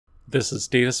This is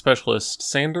Data Specialist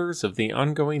Sanders of the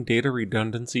ongoing Data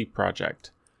Redundancy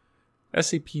Project.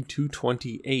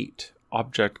 SCP-228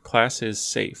 Object Class is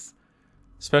Safe.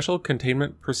 Special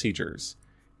Containment Procedures.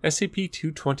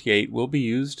 SCP-228 will be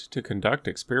used to conduct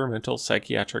experimental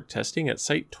psychiatric testing at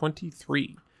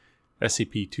Site-23.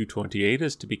 SCP-228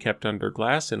 is to be kept under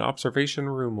glass in Observation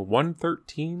Room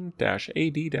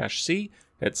 113-AD-C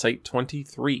at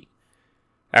Site-23.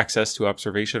 Access to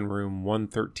Observation Room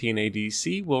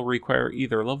 113-AD-C will require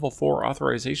either Level 4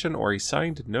 authorization or a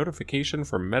signed notification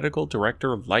from Medical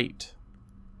Director Light.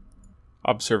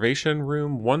 Observation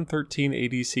Room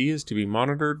 113-AD-C is to be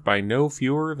monitored by no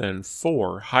fewer than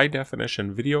 4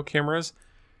 high-definition video cameras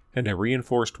and a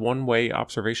reinforced one-way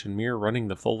observation mirror running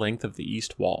the full length of the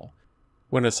east wall.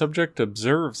 When a subject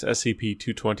observes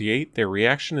SCP-228, their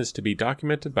reaction is to be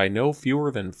documented by no fewer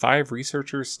than 5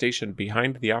 researchers stationed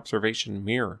behind the observation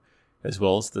mirror, as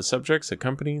well as the subject's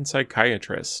accompanying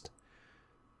psychiatrist.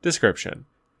 Description: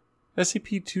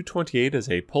 SCP-228 is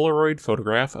a Polaroid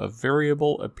photograph of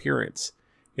variable appearance.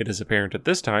 It is apparent at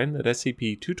this time that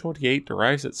SCP-228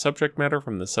 derives its subject matter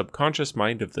from the subconscious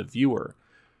mind of the viewer.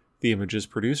 The images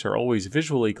produced are always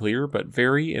visually clear but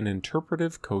vary in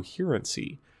interpretive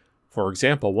coherency. For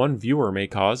example, one viewer may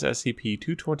cause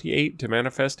SCP-228 to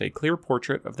manifest a clear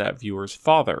portrait of that viewer's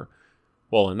father,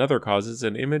 while another causes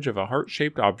an image of a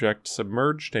heart-shaped object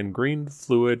submerged in green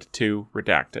fluid to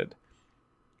redacted.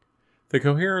 The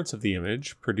coherence of the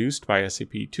image produced by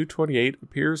SCP-228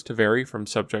 appears to vary from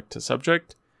subject to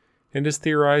subject, and is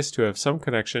theorized to have some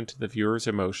connection to the viewer's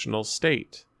emotional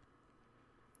state.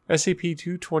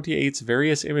 SCP-228's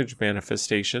various image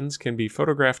manifestations can be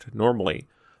photographed normally,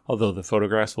 although the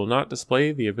photographs will not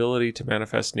display the ability to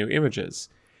manifest new images.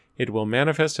 It will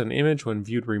manifest an image when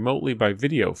viewed remotely by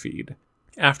video feed.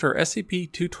 After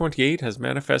SCP-228 has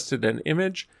manifested an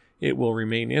image, it will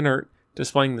remain inert,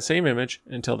 displaying the same image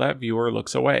until that viewer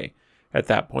looks away. At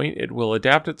that point, it will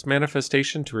adapt its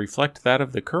manifestation to reflect that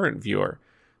of the current viewer.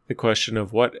 The question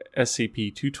of what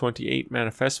SCP-228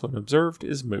 manifests when observed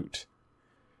is moot.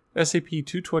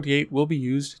 SCP-228 will be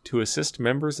used to assist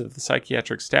members of the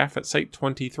psychiatric staff at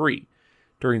Site-23.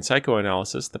 During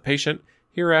psychoanalysis, the patient,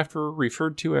 hereafter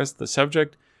referred to as the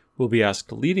subject, will be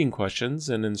asked leading questions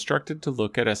and instructed to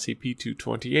look at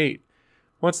SCP-228.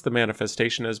 Once the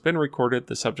manifestation has been recorded,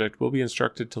 the subject will be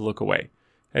instructed to look away.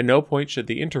 At no point should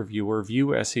the interviewer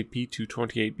view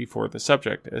SCP-228 before the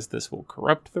subject, as this will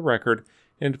corrupt the record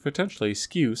and potentially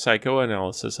skew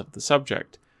psychoanalysis of the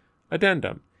subject.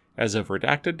 Addendum: as of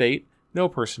redacted date, no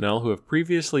personnel who have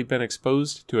previously been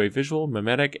exposed to a visual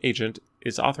mimetic agent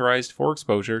is authorized for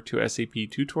exposure to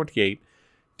SCP-228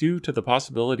 due to the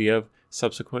possibility of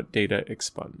subsequent data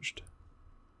expunged.